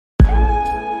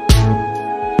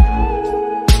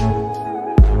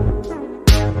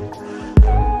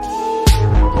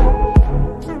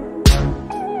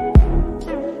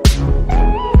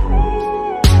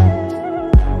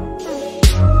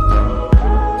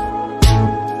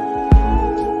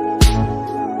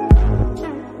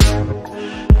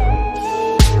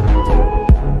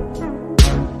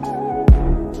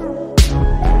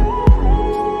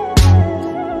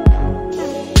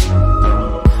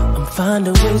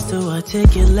words to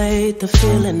articulate the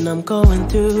feeling I'm going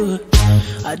through.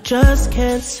 I just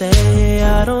can't say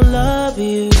I don't love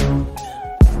you,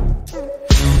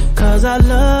 'cause I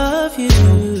love you.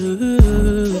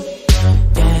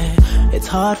 Yeah, it's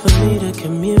hard for me to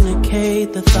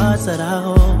communicate the thoughts that I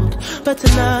hold, but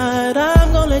tonight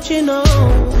I'm gonna let you know.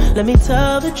 Let me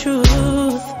tell the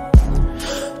truth.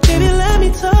 Baby, let me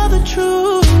tell the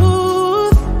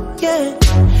truth. Yeah,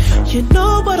 you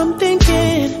know what I'm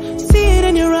thinking. See it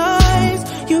in your eyes.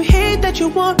 You hate that you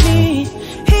want me.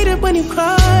 Hate it when you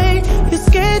cry. You're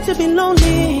scared to be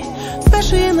lonely,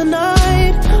 especially in the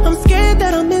night. I'm scared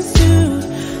that I'll miss you.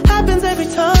 Happens every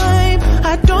time.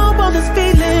 I don't want this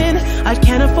feeling. I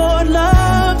can't afford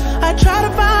love. I try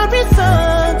to find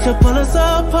reason to pull us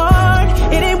apart.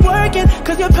 It ain't working,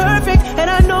 'cause you're perfect, and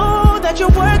I know that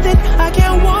you're worth it. I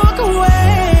can't walk away.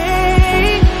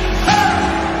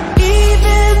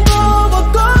 Even though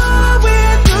we're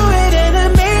going through it and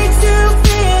it makes you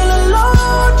feel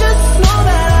alone, just know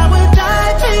that I would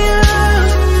die for you.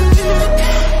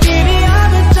 Baby, I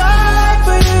would die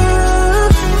for you.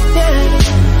 Yeah.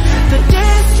 The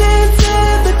distance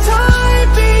and the time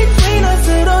between us,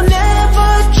 it'll never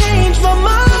change my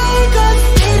mind, 'cause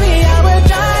baby, I would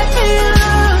die for you.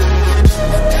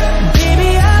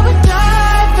 Baby, I would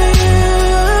die for you.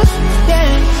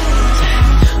 Yeah.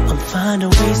 I'm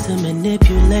finding ways to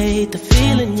manipulate the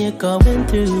feeling you're going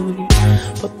through,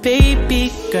 but baby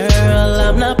girl,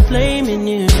 I'm not blaming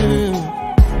you.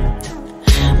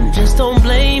 Just don't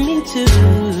blame me too.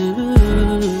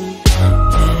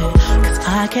 Yeah, 'cause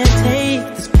I can't take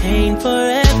this pain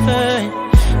forever,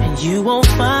 and you won't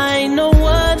find no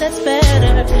one that's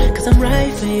better, 'cause I'm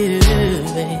right for you,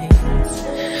 babe.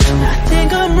 I think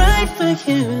I'm right for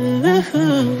you.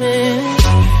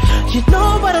 You know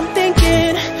what I'm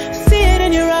thinking. See it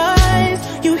in your eyes.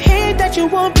 You hate that you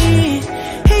want me.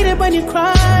 Hate it when you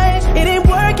cry. It ain't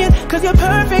working, 'cause you're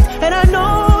perfect, and I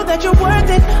know that you're worth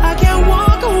it. I can't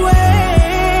walk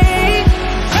away.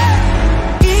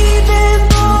 Even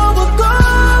though we're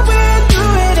going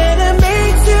through it and it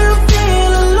makes you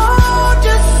feel alone,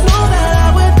 just know that I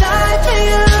would die for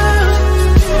you.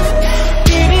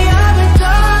 Baby, I would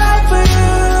die for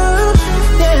you.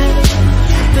 Yeah.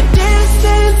 The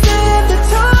distance and the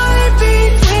time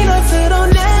between us, it'll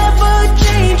never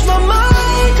change my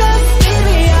mind, 'cause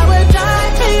baby, I would die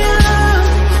for you.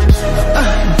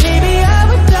 Baby, I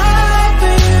would die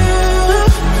for you.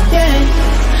 Yeah,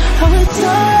 I would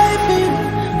die for you.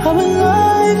 I would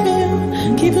lie for you.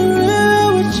 Keep it real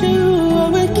with you. I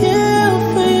would kill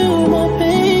for you, my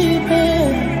baby.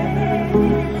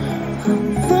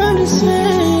 I'm just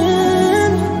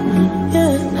saying,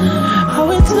 yeah. I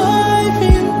would die for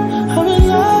you. I would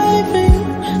lie for you.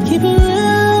 Keep it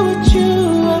real with you.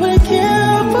 I would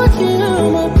kill for you,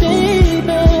 my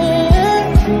baby.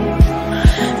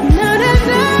 Na na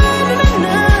na na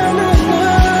na na na.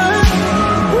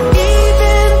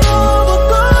 Even though we're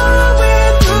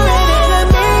going through it and it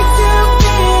makes you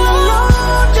feel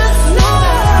alone, just know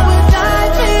that I would die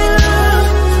for you.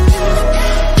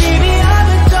 Baby, I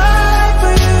would die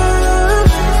for you.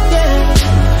 Yeah.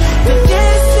 The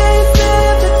distance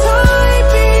and the time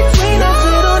between us,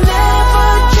 it'll never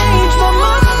change my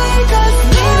mind, 'cause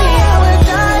baby, I would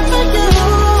die for you.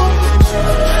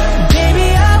 Baby,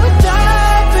 I would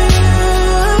die for you.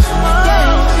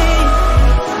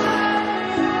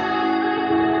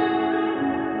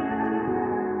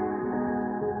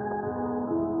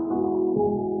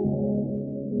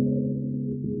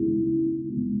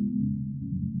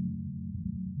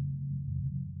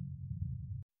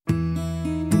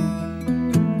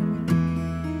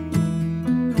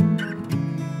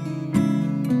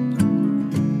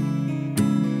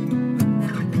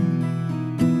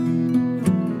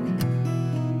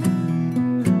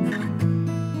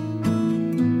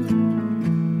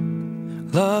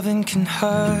 Loving can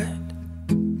hurt.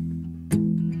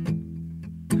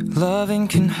 Loving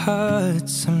can hurt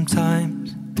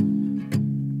sometimes,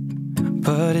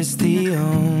 but it's the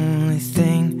only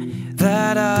thing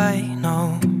that I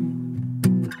know.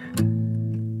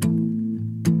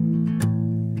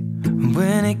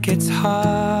 When it gets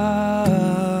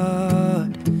hard,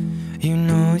 you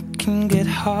know it can get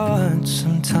hard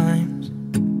sometimes.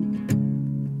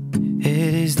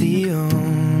 It is the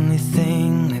only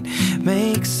thing that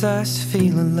makes us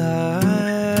feel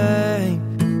alive.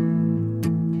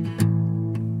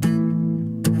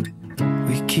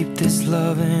 We keep this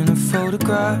love in a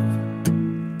photograph.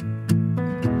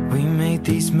 We made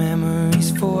these memories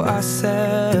for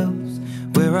ourselves,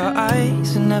 where our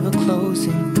eyes are never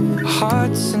closing, our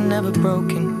hearts are never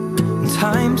broken, and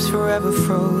time's forever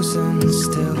frozen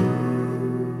still.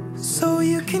 So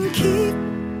you can keep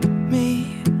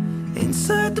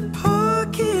inside the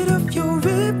pocket of your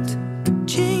ripped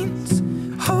jeans,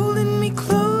 holding me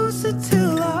closer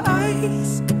till our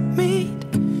eyes meet.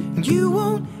 You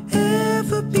won't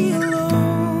ever be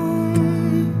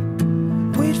alone.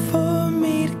 Wait for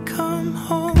me to come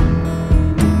home.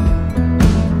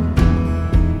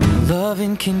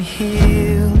 Loving can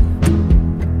heal,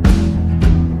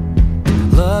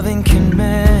 loving can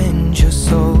mend your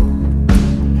soul,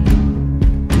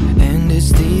 and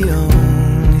it's the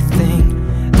only thing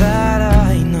that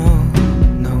I know.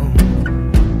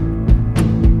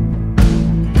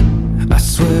 I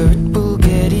swear it will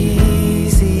get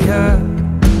easier.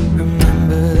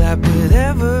 Remember that with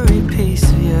every piece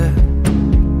of you.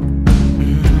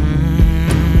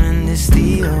 And it's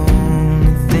the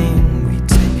only thing we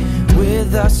take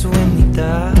with us when we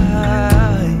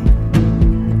die.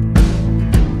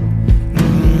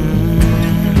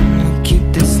 We keep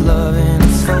this love in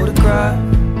its photograph.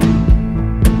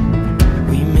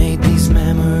 We made these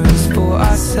memories for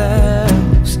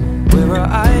ourselves, where our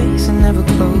eyes are never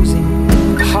closing,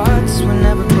 hearts were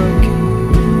never broken,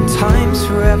 time's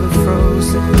forever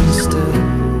frozen still.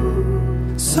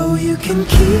 So you can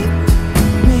keep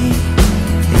me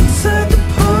inside the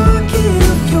pocket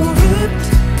of your ripped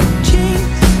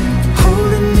jeans,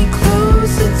 holding me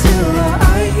closer till our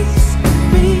eyes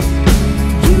meet.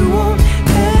 You won't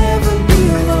ever be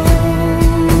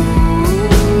alone.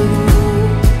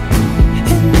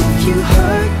 And if you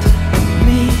hurt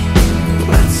me,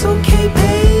 that's okay,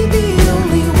 baby.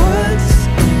 Only words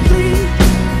bleed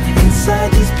inside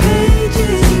these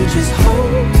pages. You just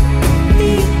hold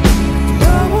me.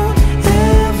 I won't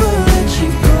ever let you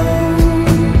go.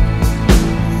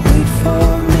 Wait for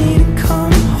me to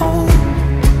come home.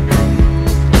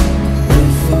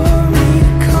 Wait for me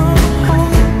to come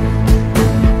home.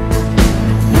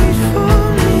 Wait for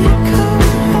me to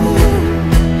come home.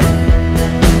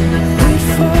 Wait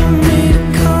for me to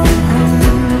come home.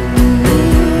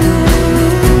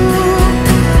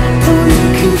 Oh, you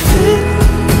can fit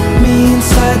me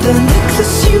inside the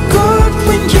necklace you got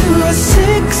when you were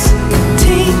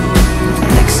 16,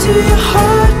 next to your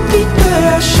heartbeat where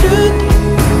I should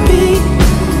be.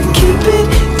 Keep it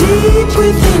deep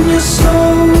within your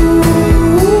soul.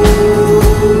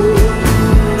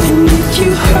 And if you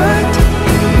hurt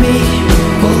me,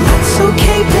 well, that's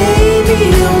okay, baby.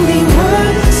 Only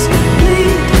words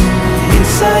bleed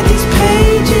inside these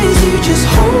pages. You just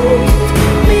hold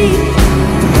me.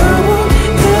 I won't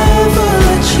ever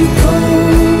let you go.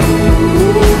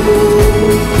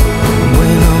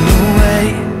 When I'm away,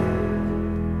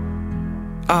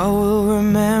 I will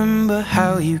remember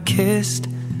how you kissed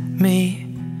me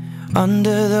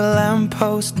under the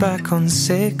lamppost back on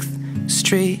 6th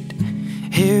Street,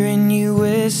 hearing you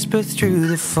whisper through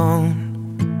the phone,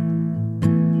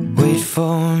 wait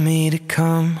for me to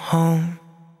come home.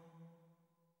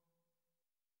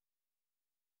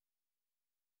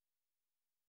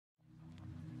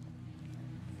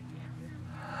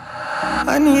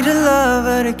 I need a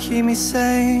lover to keep me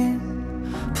sane,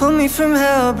 pull me from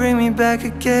hell, bring me back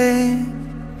again.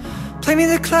 Play me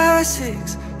the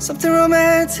classics, something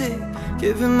romantic,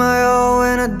 giving my all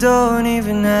when I don't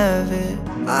even have it.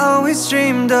 I always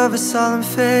dreamed of a solemn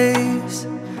face,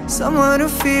 someone who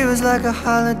feels like a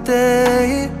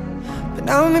holiday. But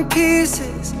now I'm in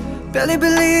pieces, barely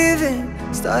believing,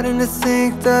 starting to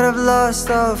think that I've lost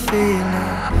all feeling.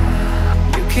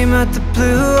 You came out the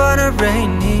blue on a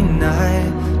rainy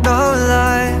night, no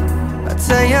lie, I'll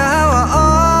tell you how I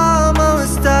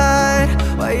almost died,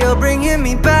 while you're bringing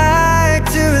me back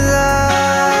to life.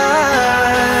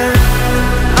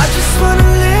 I just wanna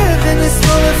live in this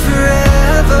moment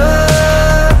forever,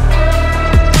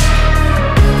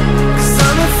 'cause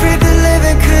I'm afraid that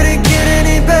living couldn't get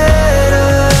any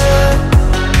better.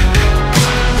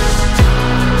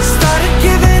 Started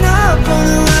giving up on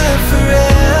the word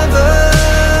forever,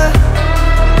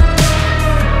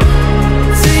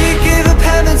 till you gave up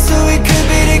heaven so we could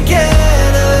be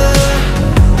together.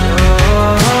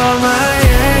 Oh, my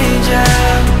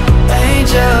angel,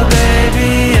 angel,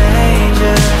 baby,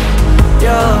 angel.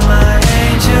 You're my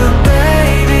angel,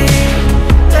 baby,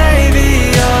 baby.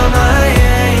 You're my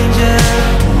angel,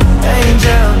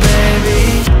 angel, baby.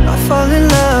 I fall in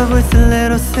love with the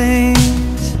little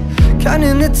things,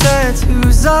 counting the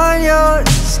tattoos on your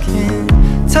skin.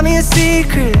 Tell me a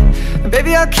secret, and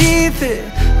baby, I'll keep it.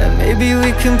 And maybe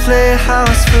we can play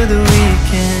house for the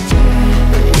weekend.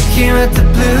 You came at the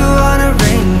blue on a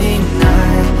rainy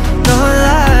night, no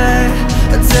lie,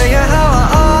 I'll tell you how I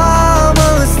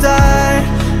almost died,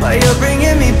 while you're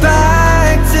bringing me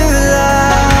back to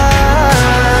life.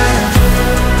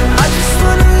 I just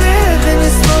wanna live in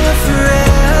this moment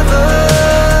forever,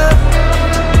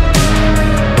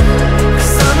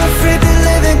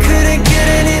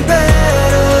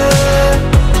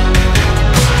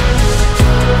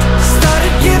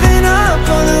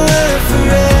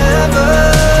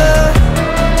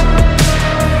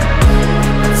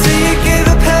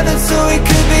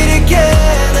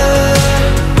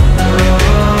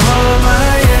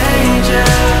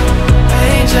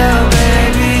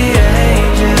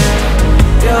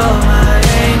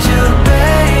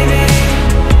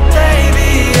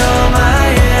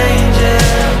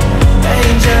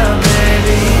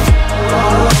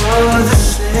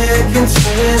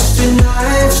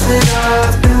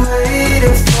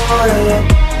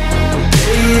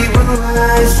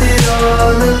 wasted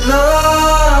all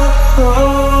alone,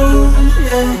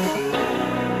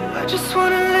 yeah. I just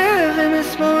wanna live in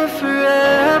this moment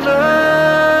forever,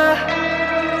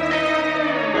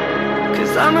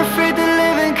 'cause I'm afraid that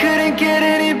living couldn't get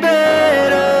any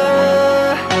better.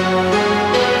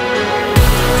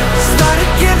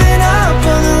 Started giving up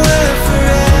on the word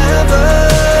forever,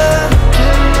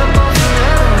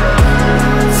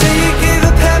 till you gave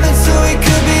up heaven so we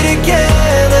could be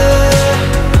together.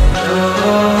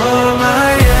 Oh,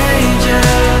 my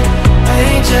angel,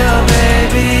 angel,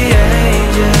 baby,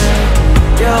 angel.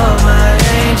 You're my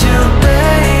angel,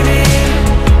 baby,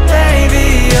 baby,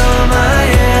 you're my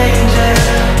angel.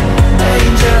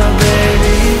 Angel,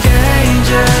 baby,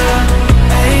 angel,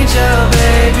 angel,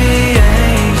 baby,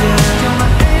 angel.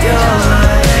 You're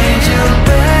my angel,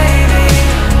 baby,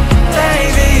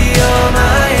 baby, you're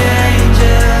my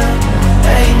angel.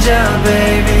 Angel,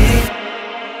 baby.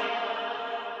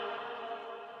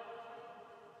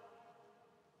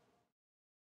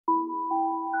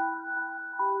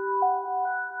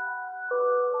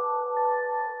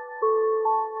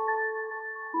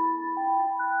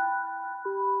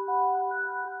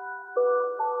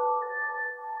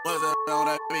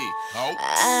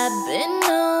 I've been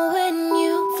knowing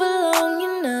you for long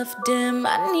enough, damn, I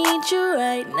need you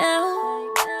right now.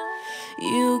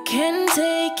 You can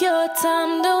take your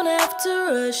time, don't have to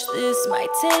rush, this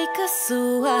might take us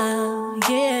a while,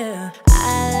 yeah.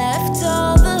 I left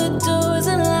all the doors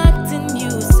unlocked and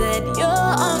you said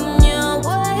you're on your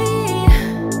way.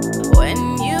 When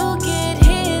you get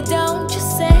here, don't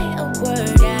just say a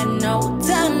word, got no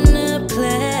time to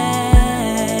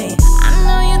play. I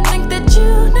know you think that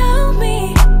you know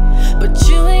me, but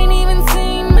you ain't even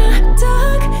seen my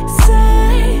dark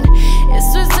side.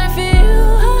 It's reserved for you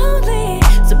only,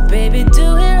 so baby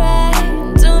do it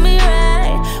right, do me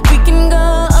right. We can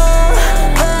go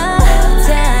over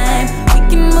time, we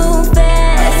can move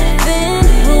fast, then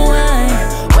rewind.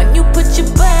 When you put your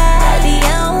body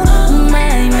on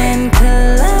mine and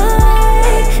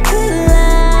collide,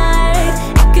 collide.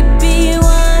 It could be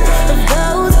one of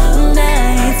those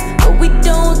nights, but we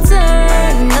don't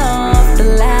turn off the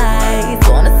lights.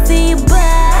 Wanna see your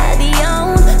body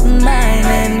on mine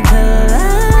and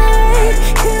collide,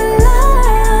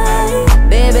 collide.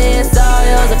 Baby, it's all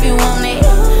yours if you want it,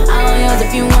 all yours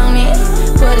if you want it.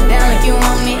 Put it down like you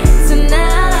want it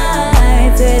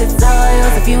tonight. Said it's all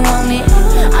yours if you want it,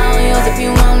 all yours if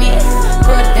you want it.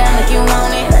 Put it down like you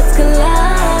want it, let's collide.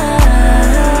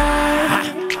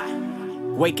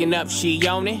 Waking up, she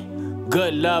on it.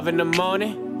 Good love in the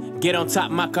morning. Get on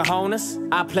top, my cojones.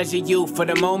 I pleasure you for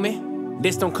the moment.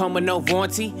 This don't come with no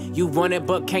warranty. You want it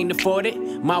but can't afford it.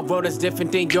 My world is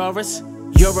different than yours.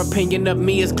 Your opinion of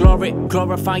me is glory,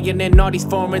 glorifying in all these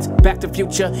foreigns. Back to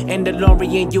Future and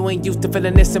DeLorean. You ain't used to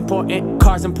feeling this important.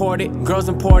 Cars imported, girls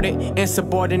imported,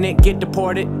 insubordinate, get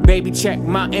deported. Baby, check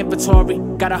my inventory.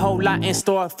 Got a whole lot in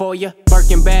store for you.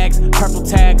 Birkin bags, purple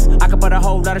tags. I could put a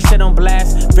whole lot of shit on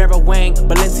blast. Vera Wang,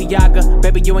 Balenciaga.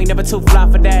 Baby, you ain't never too fly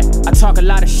for that. I talk a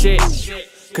lot of shit,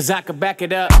 'cause I could back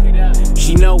it up.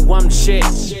 She know I'm the shit,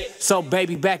 so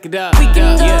baby, back it up. We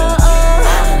can go over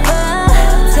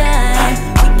time,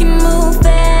 we can move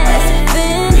fast,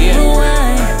 then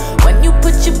rewind. When you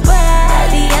put your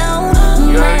body on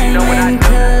mine and